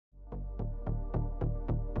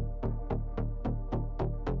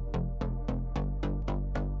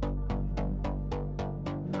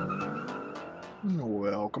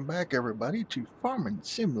Welcome back, everybody, to Farming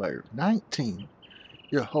Simulator 19.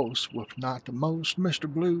 Your host with not the most, Mr.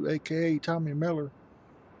 Blue, aka Tommy Miller.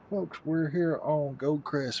 Folks, we're here on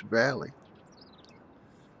Goldcrest Valley.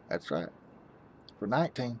 That's right. For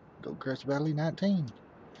 19. Goldcrest Valley 19.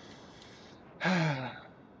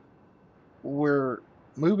 We're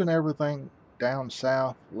moving everything down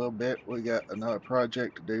south a little bit. We got another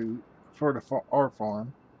project to do for our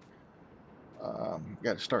farm.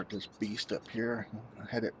 Got to start this beast up here.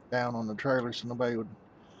 Head it down on the trailer so nobody would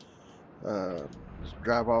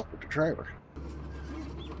drive off with the trailer.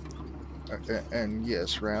 And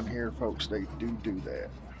yes, around here, folks, they do that.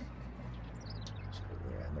 So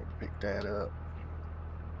yeah, I need to pick that up.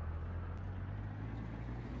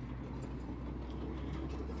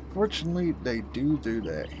 Fortunately, they do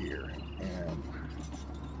that here, and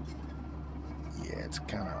yeah, it's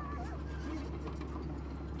kind of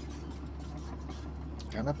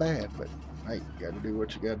bad, but hey, you got to do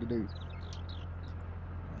what you got to do.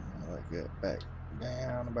 Like that back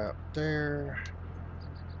down about there,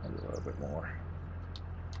 maybe a little bit more.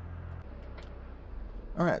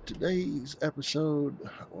 All right, today's episode,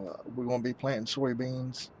 we're going to be planting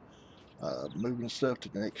soybeans, moving stuff to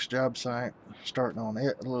the next job site, starting on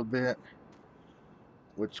it a little bit,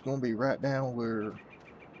 which is going to be right down where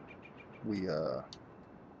we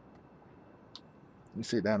you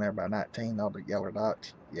see down there by 19, all the yellow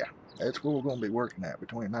dots. Yeah, that's where we're going to be working at,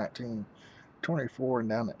 between 19, 24, and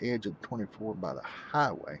down the edge of 24 by the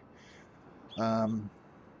highway. Yeah,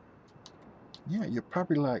 you're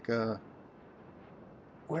probably like, where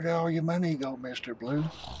did all your money go, Mr. Blue?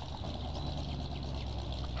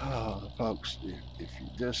 Oh, folks, if you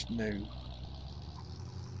just knew.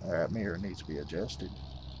 That mirror needs to be adjusted.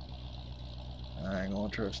 I ain't going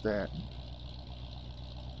to trust that.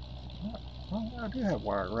 Well, I do have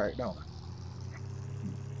wire right, don't I?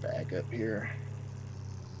 Back up here.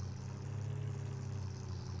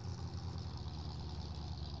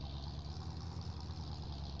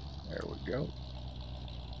 There we go.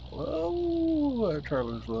 Whoa, that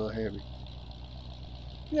trailer's a little heavy.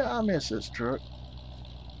 Yeah, I miss this truck.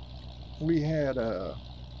 We had a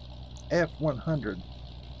F100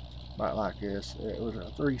 about like this. It was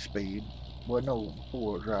a 3-speed. Wasn't no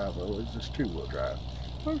 4-wheel drive, though. It was just 2-wheel drive.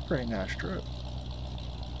 It was a pretty nice truck.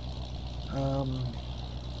 I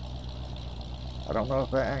don't know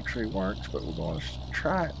if that actually works, but we're going to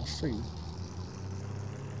try it and see.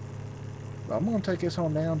 But I'm going to take this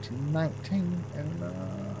on down to 19, and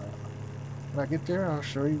when I get there, I'll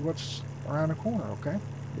show you what's around the corner, okay?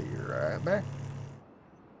 Be right back.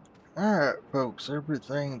 Alright, folks,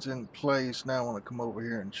 everything's in place. Now I want to come over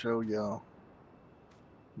here and show y'all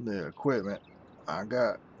the equipment. I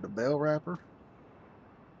got the bell wrapper,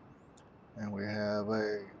 and we have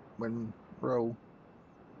a windrow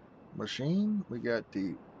machine. We got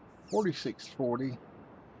the 4640. Of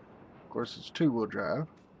course, it's 2-wheel drive.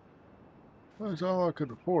 That's all I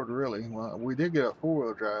could afford, really. Well, we did get a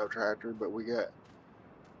 4-wheel drive tractor, but we got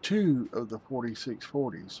 2 of the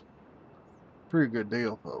 4640s. Pretty good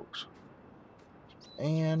deal, folks.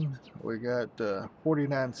 And we got the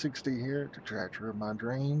 4960 here, the tractor of my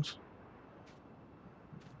dreams.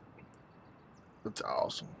 It's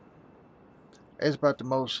awesome. It's about the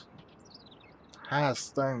most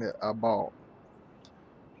highest thing that I bought.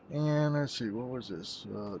 And let's see, what was this?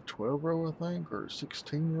 12 row, I think, or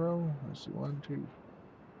 16 row? Let's see, 1, 2.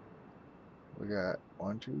 We got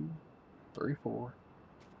 1, 2, 3, 4,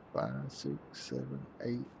 5, 6, 7,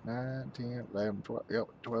 8, 9, 10, 11, 12. Yep,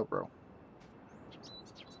 12 row.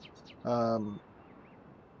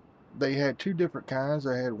 They had 2 different kinds.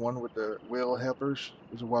 They had one with the wheel helpers,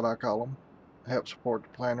 is what I call them. Help support the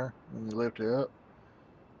planter when you lift it up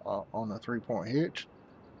on the 3-point hitch.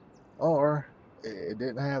 Or it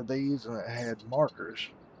didn't have these, and it had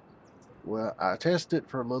markers. Well, I tested it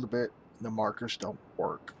for a little bit. The markers don't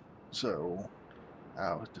work, so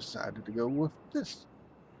I decided to go with this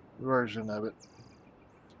version of it,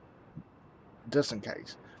 just in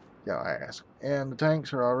case y'all ask. And the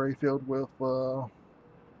tanks are already filled with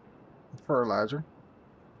fertilizer,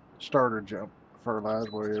 starter jump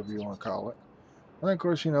fertilizer, whatever you want to call it. And of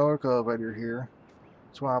course, you know, our cultivator here.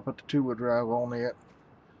 That's why I put the 2-wheel drive on it.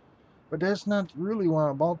 But that's not really why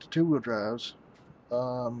I bought the 2-wheel drives.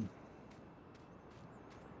 We're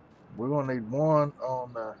going to need one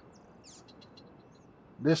on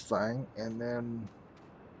this thing, and then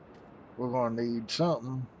we're going to need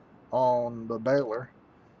something on the baler.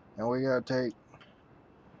 And we got to take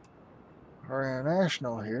our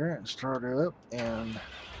international here and start it up and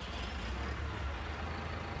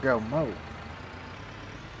go mow.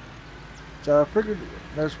 So I figured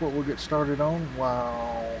that's what we'll get started on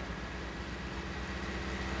while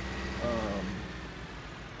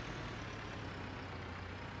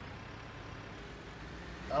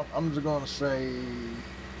I'm just gonna say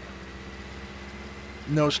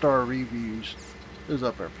no star reviews is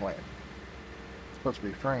up there playing. It's supposed to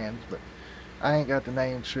be friends, but I ain't got the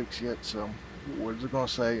names fixed yet, so we're just gonna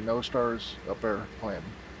say no stars up there playing.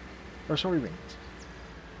 Or soybeans.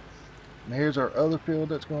 And here's our other field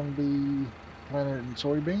that's going to be planted in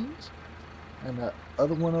soybeans. And the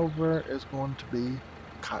other one over is going to be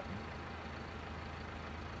cotton.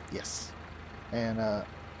 Yes. And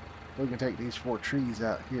we can take these 4 trees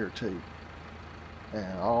out here too.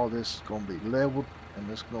 And all this is going to be leveled. And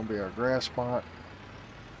this is going to be our grass spot.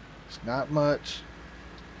 It's not much.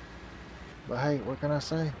 But hey, what can I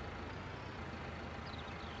say?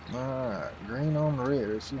 Alright, green on red.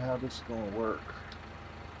 Let's see how this is going to work.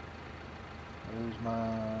 There's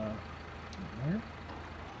my... here?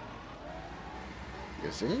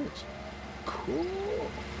 Yes, it is. Cool.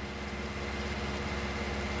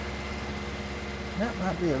 That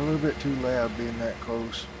might be a little bit too loud being that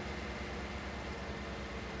close.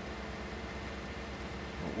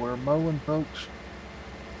 But we're mowing, folks.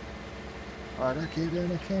 Alright, I came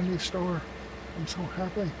in a candy store. I'm so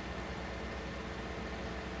happy.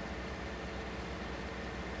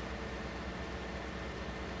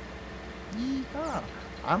 Yeah,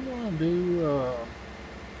 I'm gonna do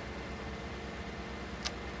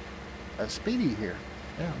a speedy here.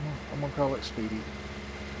 Yeah, I'm gonna call it speedy.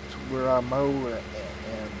 It's where I mow and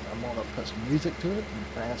I'm gonna put some music to it and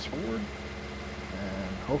fast forward,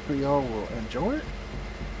 and hopefully y'all will enjoy it.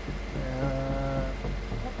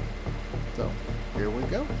 So here we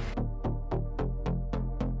go.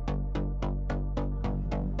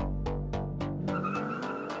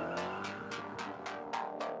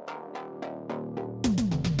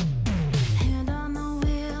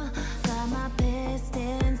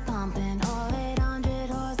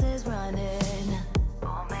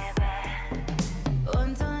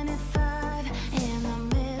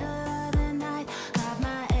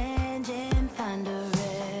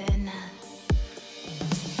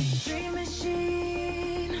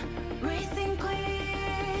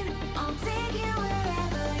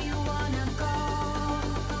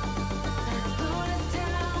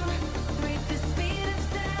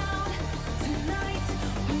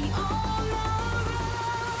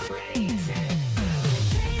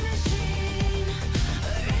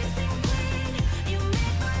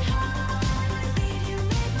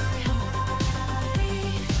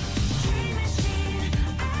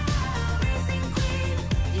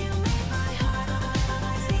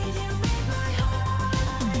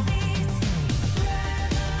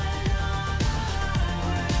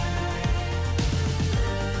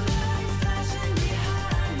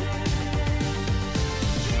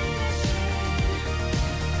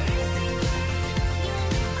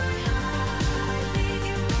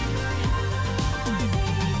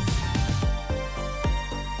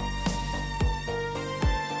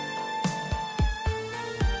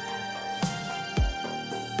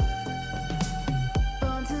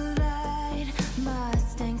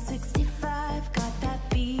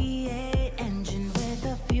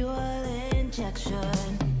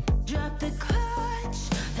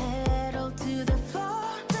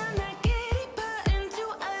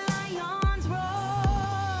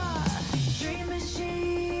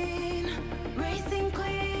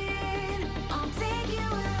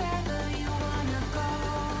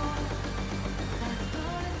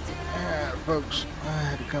 Folks, I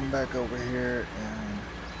had to come back over here and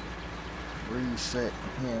reset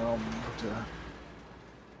him to,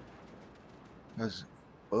 because,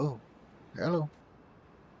 oh, hello,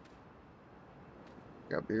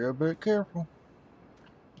 gotta be a bit careful.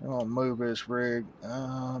 I'm gonna move this rig.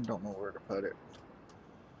 I don't know where to put it.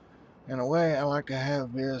 In a way, I like to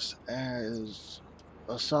have this as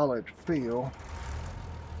a solid fill.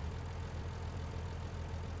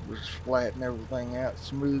 Just flatten everything out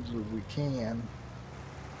smooth as we can.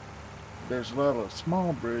 There's a lot of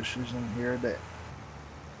small brushes in here that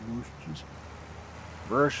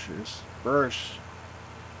brush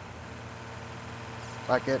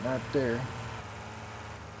like that right there,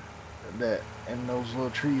 that and those little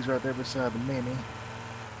trees right there beside the mini.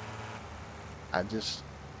 I just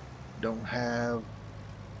don't have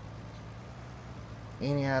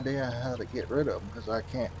any idea how to get rid of them because I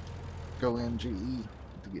can't go in GE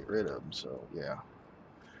to get rid of them. So yeah,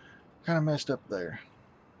 kind of messed up there.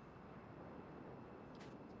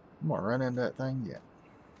 I'm gonna run into that thing yet,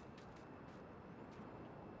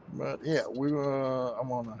 but yeah, I'm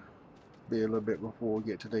gonna be a little bit before we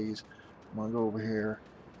get to these. I'm gonna go over here.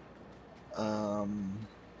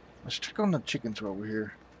 Let's check on the chickens over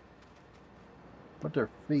here. Put their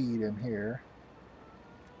feed in here.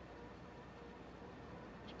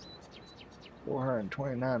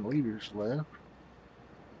 429 liters left.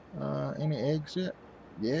 Any eggs yet?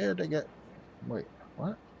 Yeah, they got... Wait,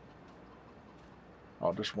 what?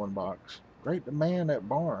 Oh, just one box. Great demand at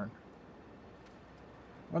barn.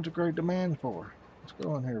 What's a great demand for? Let's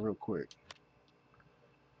go in here real quick.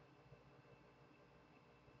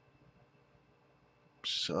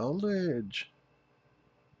 Silage.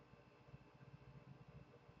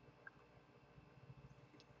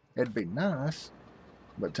 It'd be nice,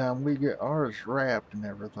 by the time we get ours wrapped and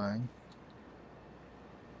everything.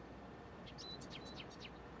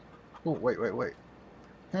 Oh, wait.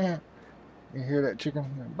 You hear that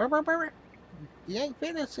chicken? Burr, burr, burr. You ain't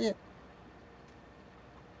finished yet.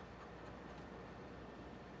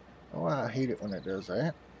 Oh, I hate it when it does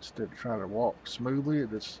that. Instead of trying to walk smoothly,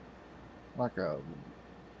 it's like a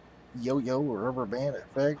yo-yo or rubber band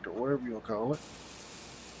effect or whatever you'll call it.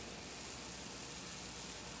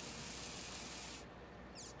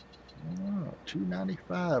 Oh,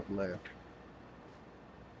 $2.95 left.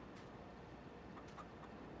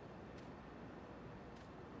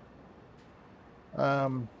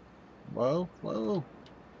 Whoa.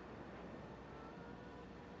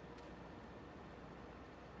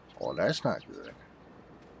 Oh, that's not good.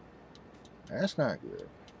 That's not good.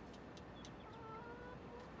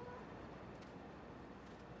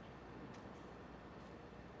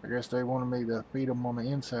 I guess they wanted me to feed them on the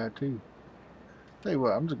inside too. Tell you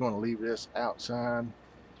what, I'm just going to leave this outside.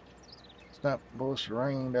 It's not supposed to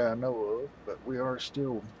rain that I know of, but we are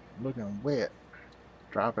still looking wet.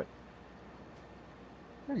 Drop it.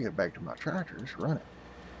 I gotta get back to my tractor. Just run it.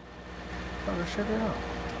 Thought I shut it off.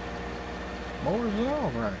 Motors are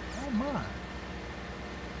all running. Oh my.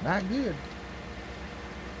 Not good.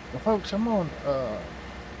 Well, folks, I'm on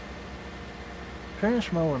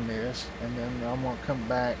finish mowing this, and then I'm gonna come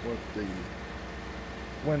back with the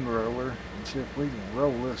wind roller and see if we can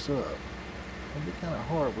roll this up. It'll be kind of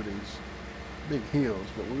hard with these big hills,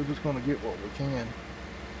 but we're just gonna get what we can.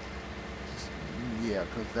 Yeah,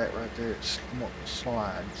 because that right there is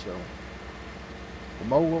slide. So we'll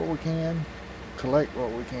mow what we can, collect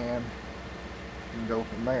what we can, and go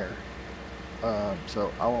from there.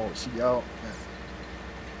 So I will see y'all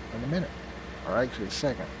in a minute, or actually a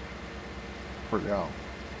second for y'all.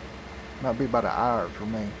 Might be about an hour for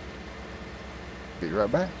me. Be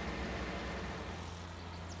right back.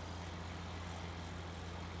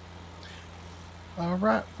 All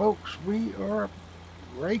right, folks, we are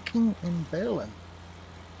raking and baling.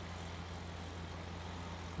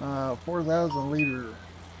 4,000 liter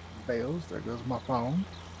bales. There goes my phone.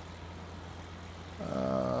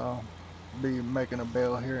 Be making a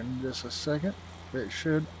bale here in just a second. It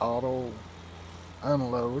should auto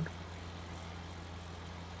unload.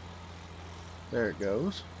 There it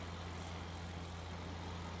goes.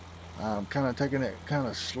 I'm kind of taking it kind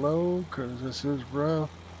of slow because this is rough.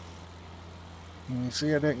 And you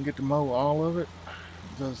see I didn't get to mow all of it.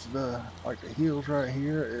 Just like the hills right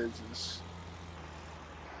here is just,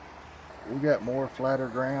 we got more flatter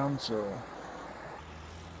ground, so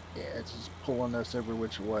yeah, it's just pulling us every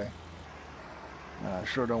which way. I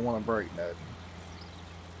sure don't want to break nothing.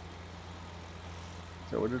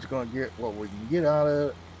 So we're just going to get what we can get out of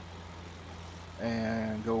it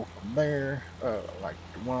and go from there, like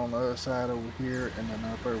the one on the other side over here, and then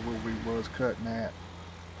up there where we was cutting at.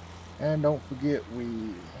 And don't forget,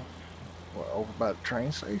 over by the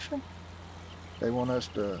train station, they want us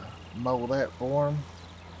to mow that for them.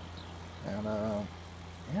 And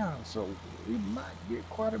yeah, so we might get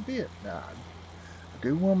quite a bit. Now, I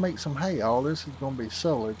do want to make some hay. All this is going to be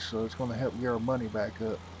silage, so it's going to help get our money back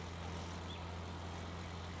up.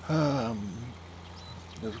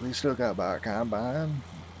 Because we still got to buy a combine,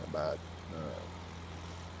 about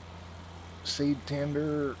seed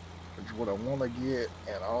tender, which is what I want to get,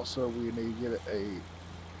 and also we need to get a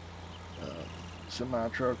semi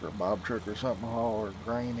truck or bob truck or something to haul our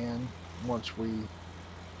grain in once we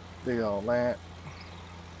do all that.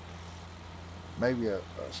 Maybe a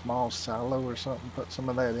small silo or something, put some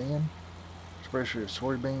of that in, especially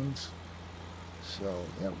soybeans. So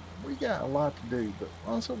yeah, we got a lot to do, but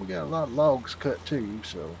also we got a lot of logs cut too,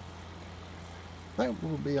 so I think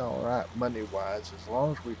we'll be alright money wise as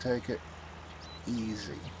long as we take it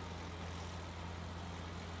easy.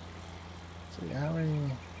 See how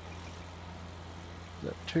many, is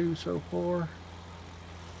that 2 so far?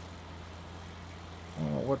 I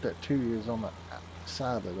don't know what that 2 is on the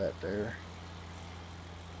side of that there.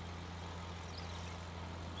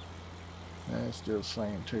 And it's still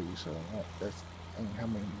saying 2, so that's how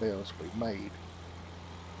many bales we made.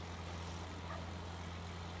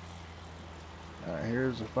 Alright,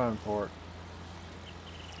 here's the fun part.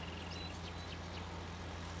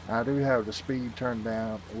 I do have the speed turned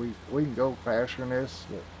down. We can go faster than this,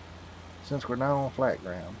 but since we're not on flat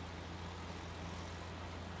ground.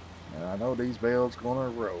 And I know these bales gonna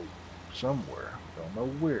roll somewhere. Don't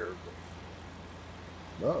know where.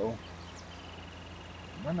 But uh-oh.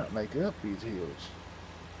 Might not make up these hills.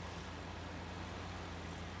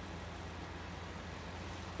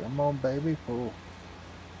 Come on, baby, pull.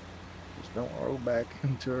 Just don't roll back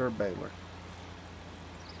into her baler.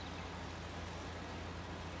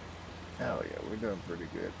 Oh yeah, we're doing pretty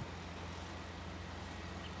good.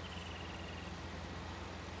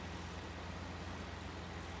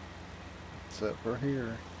 Except for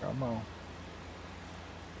here. Come on.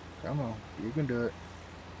 Come on. You can do it.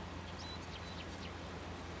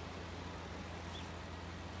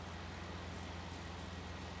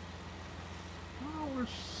 Oh, we're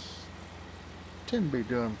tend to be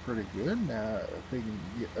doing pretty good. Now, if he can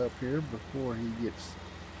get up here before he gets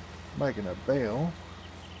making a bale,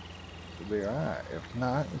 it'll be alright. If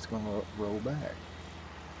not, it's going to roll back.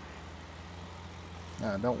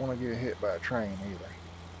 Now, I don't want to get hit by a train either.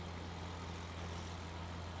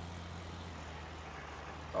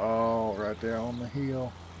 Oh, right there on the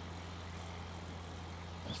hill.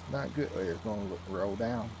 That's not good. It's going to roll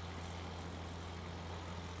down.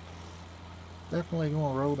 Definitely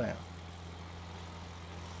going to roll down.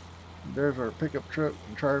 There's our pickup truck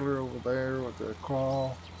and trailer over there with the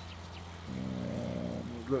claw.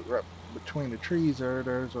 And look right between the trees there.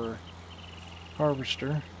 There's our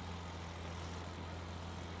harvester.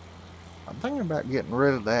 I'm thinking about getting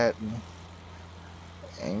rid of that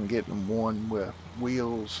and getting one with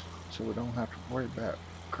wheels so we don't have to worry about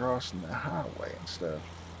crossing the highway and stuff.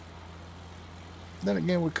 Then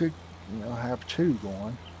again, we could, have two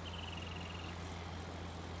going.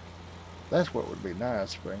 That's what would be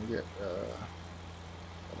nice if I can get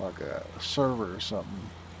like a server or something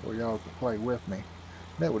where y'all could play with me.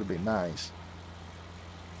 That would be nice.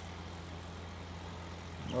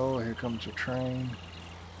 Oh, here comes a train.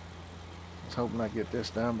 I was hoping I get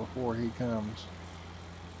this done before he comes.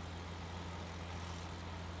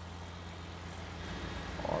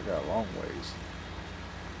 Oh, I got a long ways.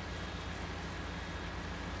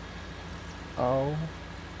 Oh.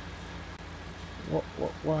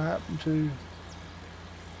 What happened to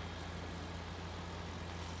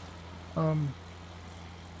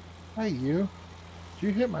hey you, did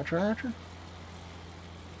you hit my tractor?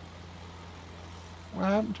 What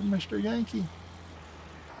happened to Mr. Yankee?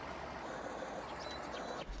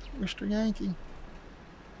 Mr. Yankee,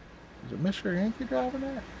 is it Mr. Yankee driving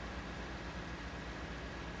that?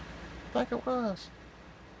 I think it was.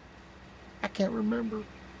 I can't remember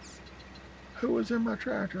who was in my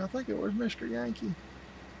tractor. I think it was Mr. Yankee.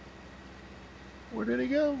 Where did he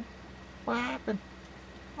go? What happened?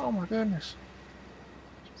 Oh my goodness.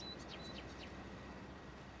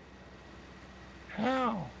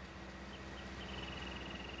 How?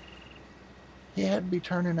 He had to be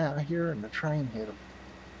turning out here and the train hit him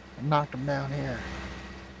and knocked him down here.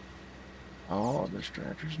 Oh, this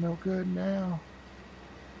tractor's no good now.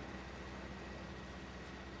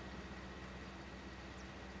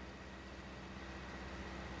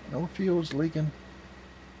 No fuel's leaking.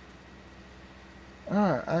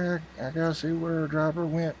 Alright, I gotta see where our driver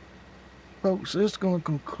went. Folks, this is gonna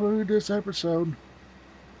conclude this episode.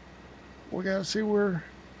 We gotta see what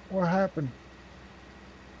happened.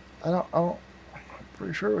 I'm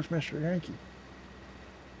pretty sure it was Mr. Yankee.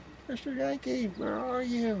 Mr. Yankee, where are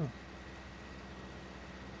you?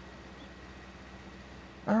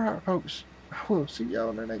 Alright, folks, we'll see y'all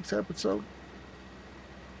in the next episode.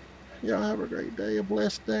 Y'all have a great day, a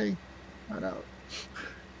blessed day. I'm out.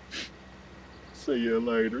 See you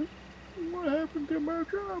later. What happened to my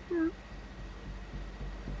driver?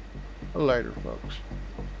 Later, folks.